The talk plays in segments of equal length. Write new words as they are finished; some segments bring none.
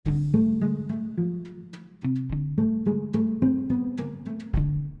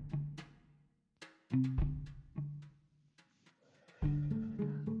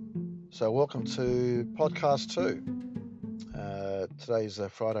So welcome to podcast 2. Today's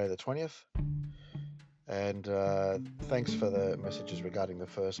Friday the 20th, and thanks for the messages regarding the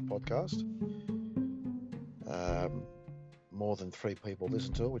first podcast. More than 3 people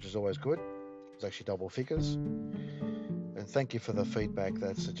listened to it, which is always good. It's actually double figures. And thank you for the feedback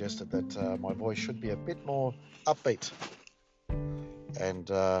that suggested that my voice should be a bit more upbeat and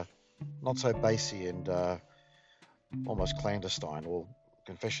not so bassy and almost clandestine. Well,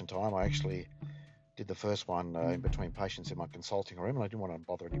 confession time, I actually did the first one in between patients in my consulting room, and I didn't want to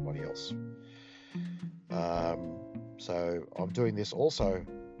bother anybody else. So I'm doing this also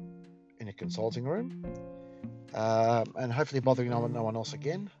in a consulting room, and hopefully bothering no one else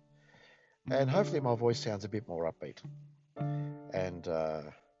again. And hopefully my voice sounds a bit more upbeat and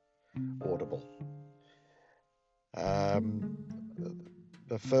audible. The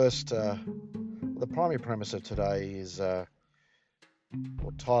primary premise of today is,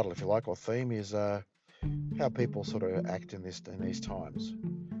 or title, if you like, or theme is how people sort of act in these times.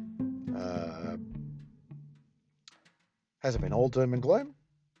 Hasn't been all doom and gloom.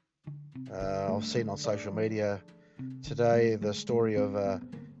 I've seen on social media today the story of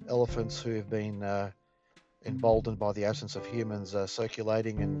elephants who have been emboldened by the absence of humans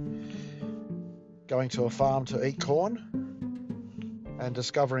circulating and going to a farm to eat corn and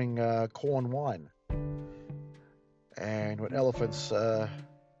discovering corn wine. And when elephants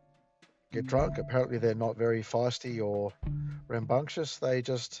get drunk, apparently they're not very feisty or rambunctious, they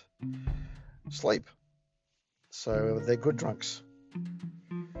just sleep. So they're good drunks.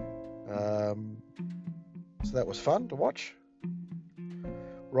 So that was fun to watch.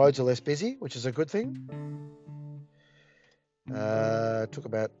 Roads are less busy, which is a good thing. Took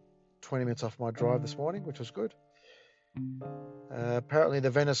about 20 minutes off my drive this morning, which was good. Apparently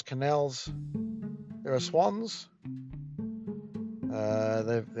the Venice canals, there are swans.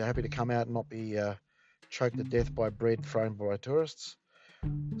 They're happy to come out and not be choked to death by bread thrown by tourists.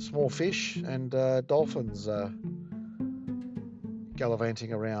 Small fish and dolphins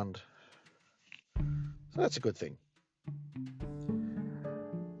gallivanting around. So that's a good thing.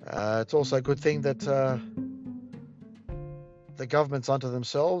 It's also a good thing that the governments unto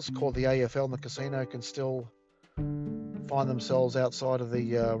themselves, called the AFL and the casino, can still find themselves outside of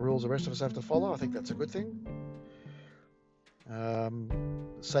the rules the rest of us have to follow. I think that's a good thing.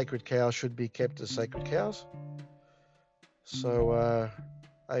 Sacred cows should be kept as sacred cows. So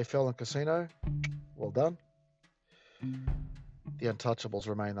AFL and casino, well done. The untouchables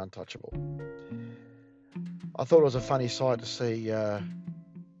remain untouchable. I thought it was a funny sight to see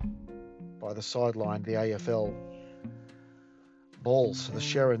by the sideline the AFL balls, the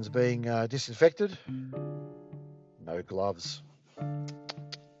Sherrins, being disinfected. No gloves.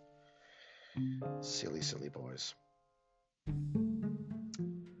 Silly, silly boys.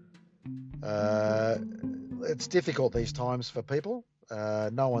 It's difficult these times for people.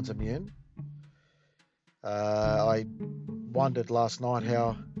 No one's immune. I wondered last night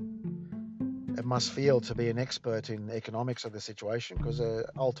how it must feel to be an expert in economics of the situation, because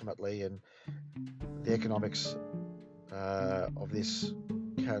ultimately, and the economics of this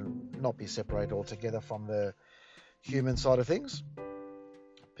can not be separated altogether from the human side of things.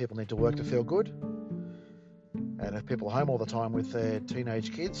 People need to work to feel good, and if people are home all the time with their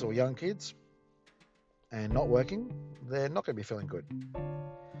teenage kids or young kids and not working, they're not going to be feeling good.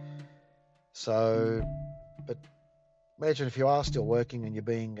 So, but imagine if you are still working and you're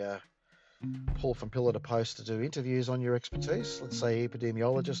being pulled from pillar to post to do interviews on your expertise, let's say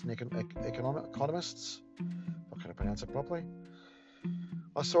epidemiologists and economists. Not going to pronounce it properly.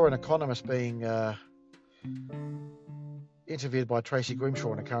 I saw an economist being interviewed by Tracy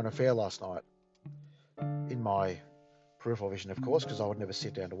Grimshaw in a current affair last night, in my peripheral vision, of course, because I would never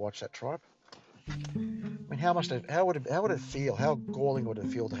sit down to watch that tripe. I mean, how would it feel? How galling would it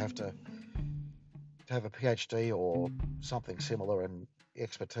feel to have a PhD or something similar and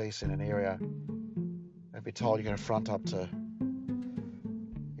expertise in an area and be told you're going to front up to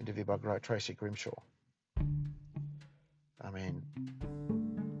interview by great Tracy Grimshaw? I mean,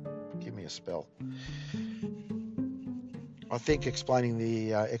 give me a spell. I think explaining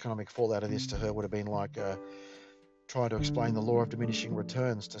the economic fallout of this to her would have been like trying to explain the law of diminishing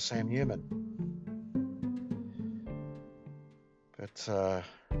returns to Sam Newman. But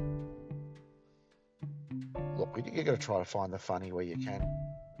look, you've got to try to find the funny where you can,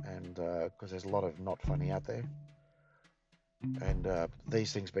 and because there's a lot of not funny out there. And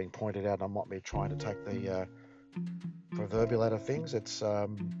these things being pointed out, I'm not me trying to take the proverbial out of things. It's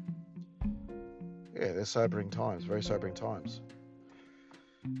they're sobering times, very sobering times.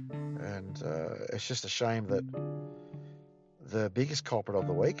 And it's just a shame that the biggest culprit of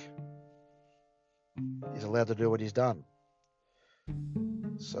the week he's allowed to do what he's done.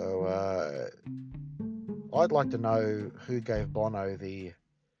 So I'd like to know who gave Bono the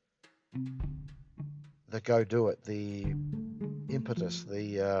go do it, the impetus,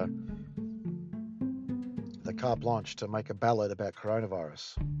 the carte blanche to make a ballad about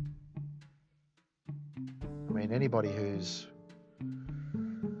coronavirus. I mean, anybody who's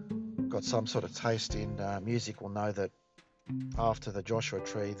got some sort of taste in music will know that after the Joshua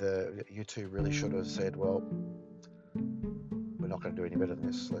Tree, the U2 really should have said, well, we're not going to do any better than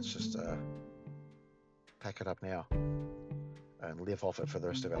this. Let's just pack it up now and live off it for the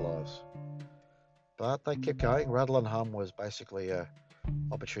rest of our lives. But they kept going. Rattle and Hum was basically a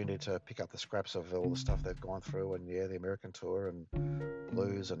opportunity to pick up the scraps of all the stuff they've gone through, and the American tour and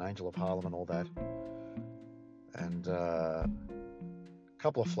Blues and Angel of Harlem and all that. And a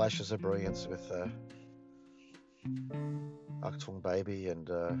couple of flashes of brilliance with Achtung Baby and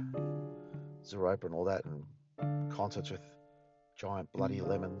Zeropa and all that, and concerts with giant bloody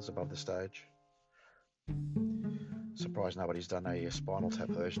lemons above the stage. Surprised nobody's done a Spinal Tap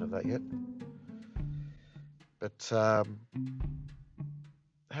version of that yet. But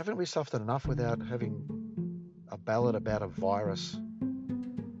haven't we suffered enough without having a ballad about a virus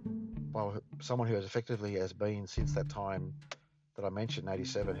by someone who effectively has been, since that time that I mentioned,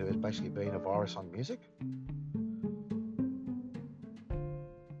 87, who has basically been a virus on music?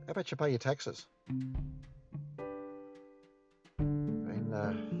 How about you pay your taxes? I mean,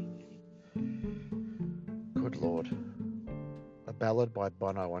 good Lord. A ballad by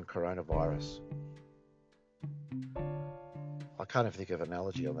Bono on coronavirus. I can't even think of an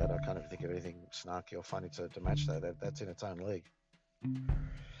analogy on that. I can't even think of anything snarky or funny to match that. That's in its own league.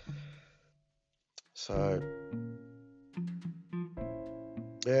 So,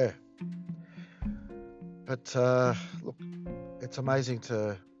 yeah. But look, it's amazing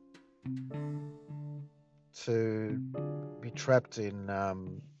to be trapped in,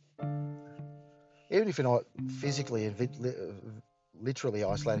 even if you're not physically and literally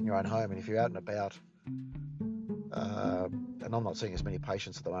isolating your own home, and if you're out and about, and I'm not seeing as many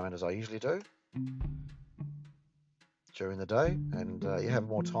patients at the moment as I usually do during the day, and you have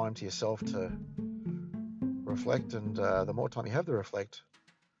more time to yourself to reflect, and the more time you have to reflect,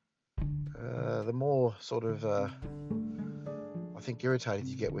 the more sort of, I think, irritated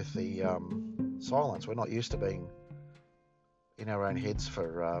you get with the silence. We're not used to being in our own heads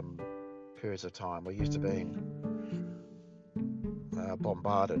for periods of time. We're used to being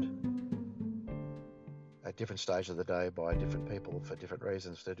bombarded at different stages of the day by different people for different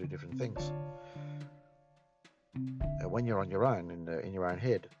reasons to do different things. And when you're on your own, in your own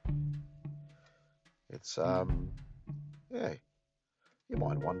head, it's yeah, your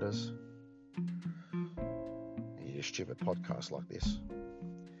mind wanders. And you do stupid podcasts like this.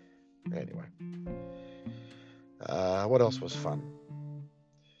 Anyway, what else was fun?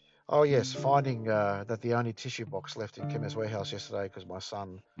 Oh yes, finding that the only tissue box left in Chemist Warehouse yesterday, because my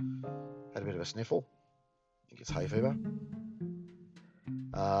son had a bit of a sniffle, he gets hay fever,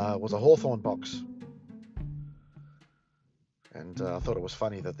 was a Hawthorn box. And I thought it was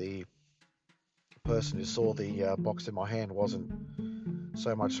funny that the person who saw the box in my hand wasn't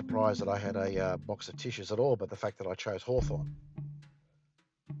so much surprised that I had a box of tissues at all, but the fact that I chose Hawthorn,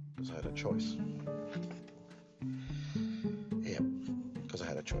 because I had a choice. Yeah, because I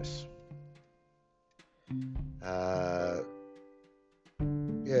had a choice.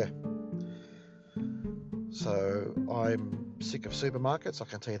 Yeah. So I'm sick of supermarkets, I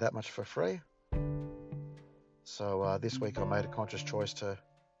can tell you that much for free. So this week I made a conscious choice to,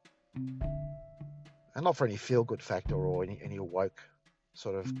 and not for any feel-good factor or any woke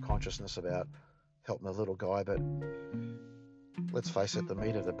sort of consciousness about helping the little guy, but let's face it, the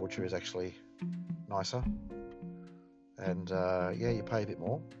meat of the butcher is actually nicer. And yeah, you pay a bit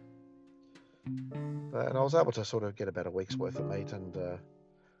more. But I was able to sort of get about a week's worth of meat and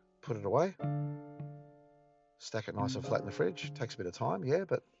put it away. Stack it nice and flat in the fridge. Takes a bit of time, yeah,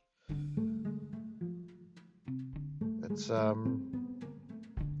 but it's,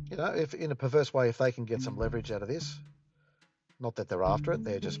 you know, if in a perverse way, if they can get some leverage out of this, not that they're after it,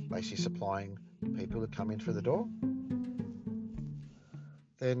 they're just basically supplying people who come in through the door,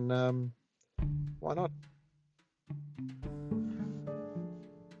 then why not?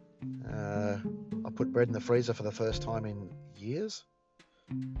 I put bread in the freezer for the first time in years,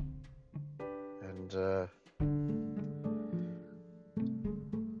 and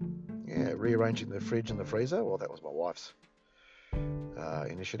yeah, rearranging the fridge and the freezer, well, that was my wife's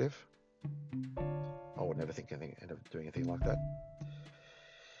initiative. I would never think end up doing anything like that.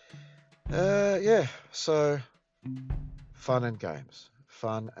 Yeah, so fun and games.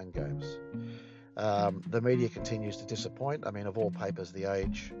 The media continues to disappoint. I mean, of all papers, The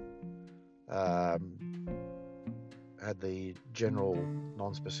Age had the general,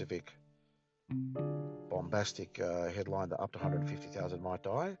 non-specific, bombastic headline that up to 150,000 might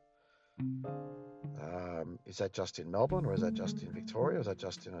die. Is that just in Melbourne, or is that just in Victoria? Is that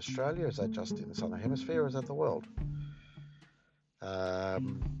just in Australia? Is that just in the Southern Hemisphere, or is that the world? I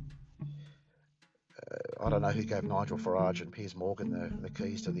don't know who gave Nigel Farage and Piers Morgan the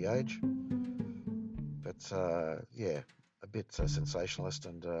keys to The Age, but yeah, a bit sensationalist,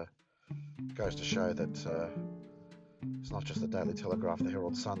 and goes to show that it's not just the Daily Telegraph, the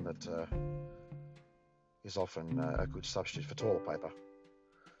Herald Sun that is often a good substitute for toilet paper.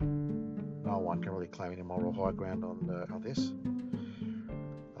 No one can really claim any moral high ground on this.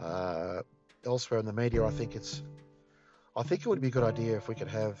 Elsewhere in the media, I think it would be a good idea if we could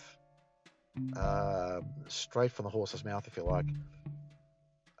have straight from the horse's mouth, if you like,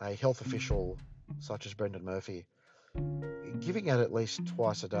 a health official such as Brendan Murphy giving out at least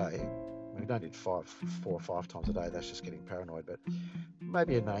twice a day. I mean, we don't need 4 or 5 times a day. That's just getting paranoid. But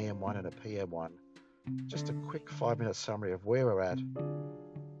maybe an AM one and a PM one. Just a quick 5-minute summary of where we're at,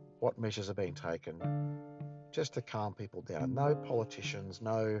 what measures are being taken, just to calm people down. No politicians,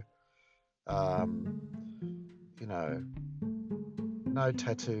 no, no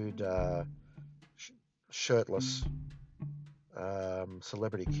tattooed, shirtless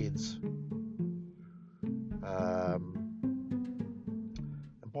celebrity kids.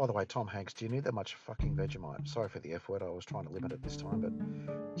 And by the way, Tom Hanks, do you need that much fucking Vegemite? Sorry for the F word, I was trying to limit it this time, but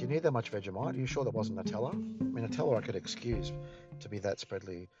do you need that much Vegemite? Are you sure that wasn't Nutella? I mean, Nutella I could excuse to be that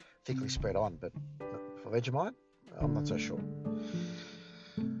thickly spread on, but for Vegemite, I'm not so sure.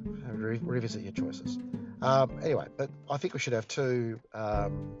 Revisit your choices. Anyway, but I think we should have 2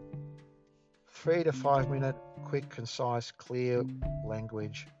 3 to 5 minute, quick, concise, clear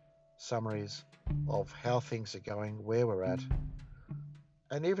language summaries of how things are going, where we're at,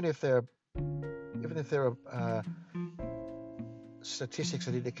 and even if there are statistics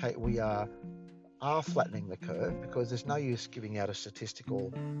that indicate we are flattening the curve, because there's no use giving out a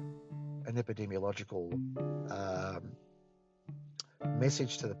statistical and epidemiological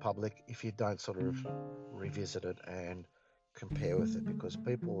message to the public if you don't sort of revisit it and compare with it, because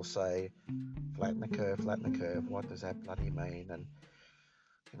people will say flatten the curve, what does that bloody mean? And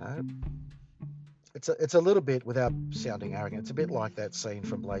it's a little bit, without sounding arrogant, it's a bit like that scene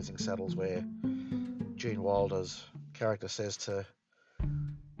from Blazing Saddles where Gene Wilder's character says to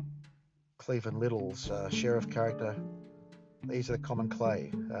Cleveland Little's sheriff character, these are the common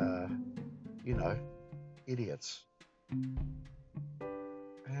clay, idiots.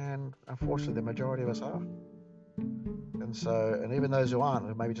 And unfortunately, the majority of us are. And even those who aren't,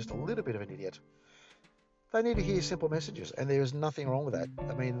 who may be just a little bit of an idiot, they need to hear simple messages, and there is nothing wrong with that.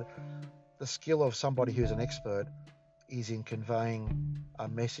 I mean, the skill of somebody who's an expert is in conveying a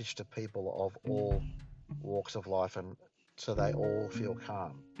message to people of all walks of life, and so they all feel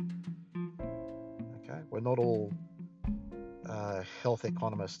calm. Okay, we're not all health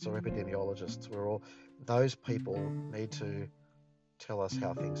economists or epidemiologists. Those people need to tell us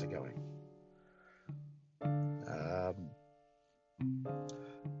how things are going.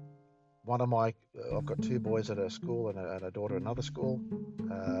 I've got 2 boys at a school and a daughter at another school.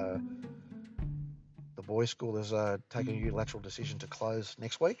 The boys' school is taking a unilateral decision to close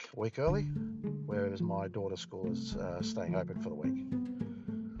next week, a week early, whereas my daughter's school is staying open for the week.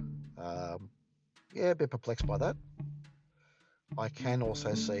 A bit perplexed by that. I can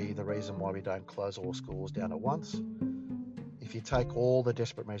also see the reason why we don't close all schools down at once. If you take all the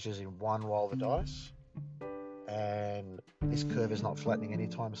desperate measures in one roll of the dice, and this curve is not flattening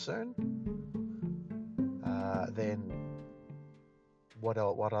anytime soon, then what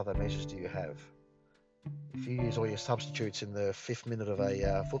other measures do you have? If you use all your substitutes in the 5th minute of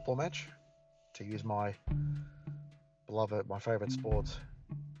a football match, to use my favourite sport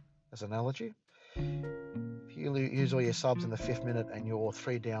as an analogy, if you use all your subs in the 5th minute and you're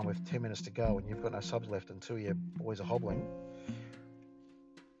 3 down with 10 minutes to go and you've got no subs left and 2 of your boys are hobbling,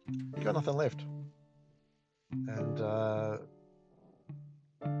 you've got nothing left. And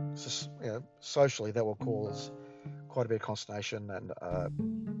socially, that will cause quite a bit of consternation and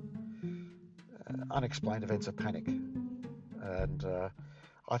unexplained events of panic. And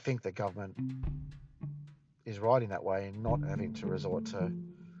I think the government is right in that way, in not having to resort to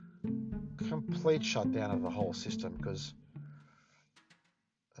complete shutdown of the whole system, because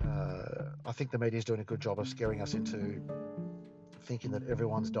I think the media is doing a good job of scaring us into thinking that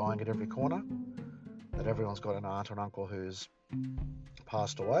everyone's dying at every corner, that everyone's got an aunt or an uncle who's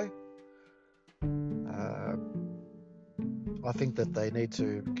passed away. I think that they need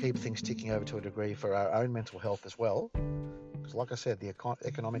to keep things ticking over to a degree for our own mental health as well. Because like I said, the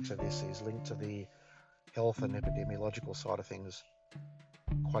economics of this is linked to the health and epidemiological side of things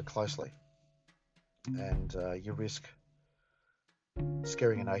quite closely. And you risk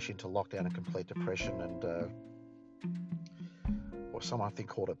scaring a nation to lockdown and complete depression and or some I think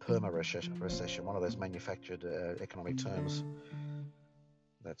called a perma-recession, one of those manufactured economic terms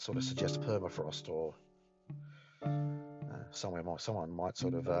that sort of suggests permafrost, or someone might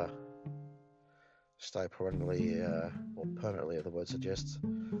sort of stay perennially or permanently, the word suggests,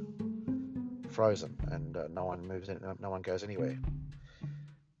 frozen, and no one moves in, no one goes anywhere,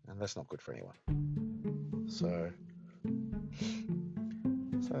 and that's not good for anyone. So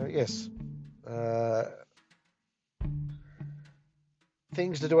yes,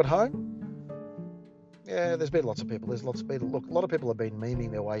 things to do at home. Yeah, there's been lots of people. There's lots of people. Look, a lot of people have been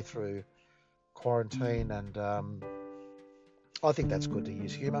memeing their way through quarantine, and I think that's good to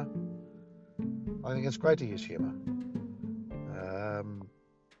use humour. I think it's great to use humour.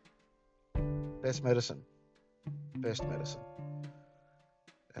 Best medicine.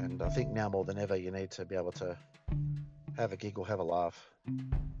 And I think now more than ever, you need to be able to have a giggle, have a laugh.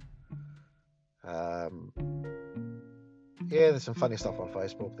 Yeah, there's some funny stuff on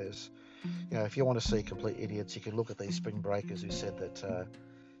Facebook. There's, if you want to see complete idiots, you can look at these spring breakers who said that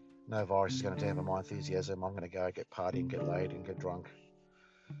no virus is going to dampen my enthusiasm. I'm going to go get party and get laid and get drunk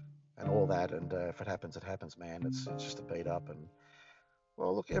and all that. And if it happens, it happens, man. It's just a beat up. And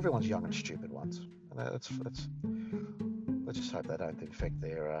well, look, everyone's young and stupid once, and let's just hope they don't infect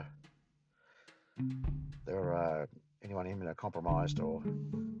their anyone immunocompromised, or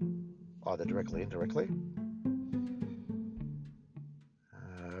either directly or indirectly.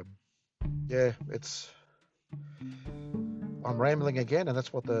 Yeah, I'm rambling again, and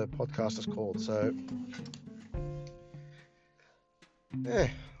that's what the podcast is called. So, yeah,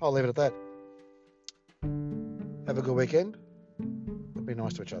 I'll leave it at that. Have a good weekend. Be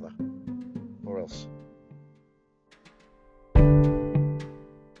nice to each other, or else.